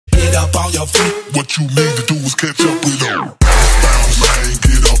up on your feet. What you need to do is catch up with her. Bounce lane,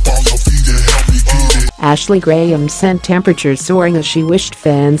 get up on your feet and help me get it. Ashley Graham sent temperatures soaring as she wished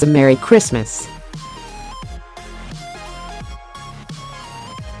fans a Merry Christmas.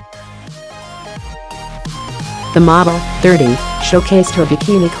 The model, 30, showcased her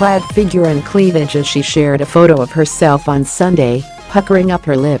bikini-clad figure and cleavage as she shared a photo of herself on Sunday, puckering up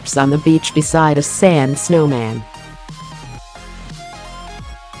her lips on the beach beside a sand snowman.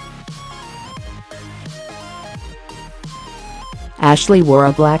 Ashley wore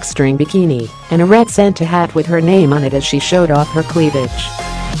a black string bikini and a red Santa hat with her name on it as she showed off her cleavage.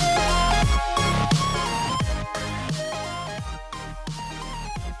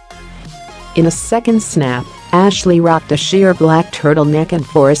 In a second snap, Ashley rocked a sheer black turtleneck and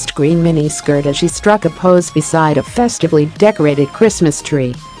forest green miniskirt as she struck a pose beside a festively decorated Christmas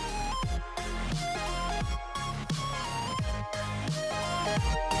tree.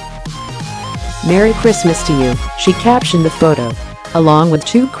 "Merry Christmas to you," she captioned the photo, along with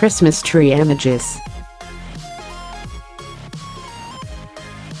 2 Christmas tree images.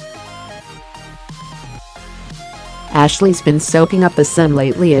 Ashley's been soaking up the sun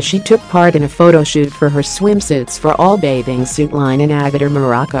lately as she took part in a photo shoot for her Swimsuits for All bathing suit line in Agadir,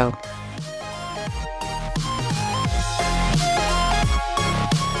 Morocco.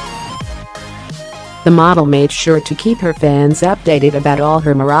 The model made sure to keep her fans updated about all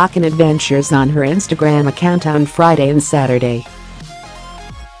her Moroccan adventures on her Instagram account on Friday and Saturday.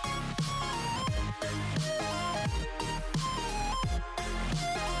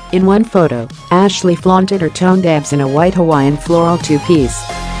 In one photo, Ashley flaunted her toned abs in a white Hawaiian floral two-piece.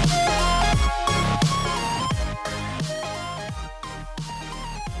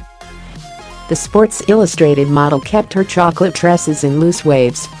 The Sports Illustrated model kept her chocolate tresses in loose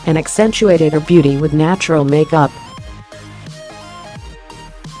waves and accentuated her beauty with natural makeup.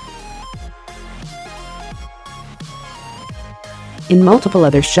 In multiple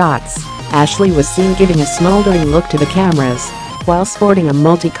other shots, Ashley was seen giving a smoldering look to the cameras while sporting a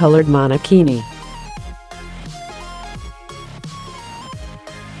multicolored monokini.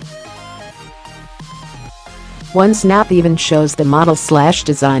 One snap even shows the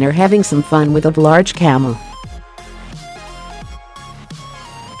model/designer having some fun with a large camel.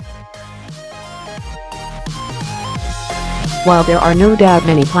 While there are no doubt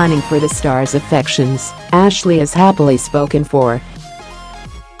many planning for the star's affections, Ashley is happily spoken for.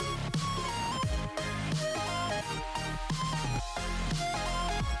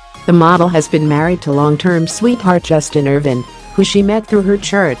 The model has been married to long-term sweetheart Justin Irvin, who she met through her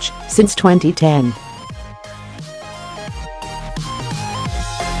church, since 2010.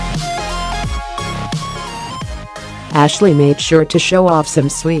 Ashley made sure to show off some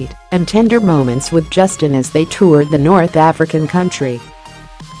sweet and tender moments with Justin as they toured the North African country.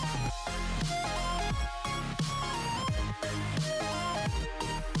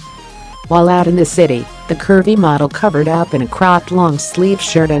 While out in the city, the curvy model covered up in a cropped long-sleeve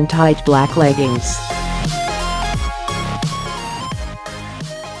shirt and tight black leggings.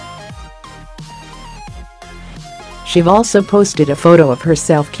 She also posted a photo of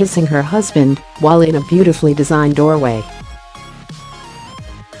herself kissing her husband while in a beautifully designed doorway.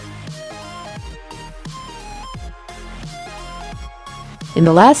 In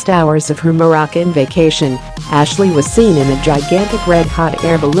the last hours of her Moroccan vacation, Ashley was seen in a gigantic red hot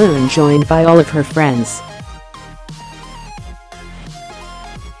air balloon joined by all of her friends.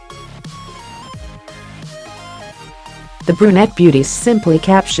 The brunette beauty simply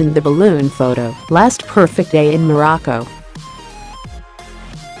captioned the balloon photo, "Last perfect day in Morocco."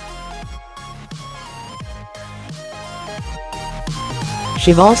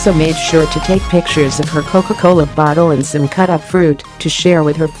 She also made sure to take pictures of her Coca-Cola bottle and some cut-up fruit to share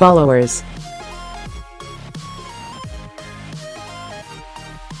with her followers.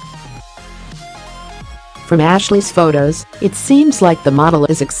 From Ashley's photos, it seems like the model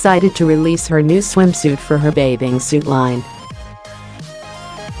is excited to release her new swimsuit for her bathing suit line.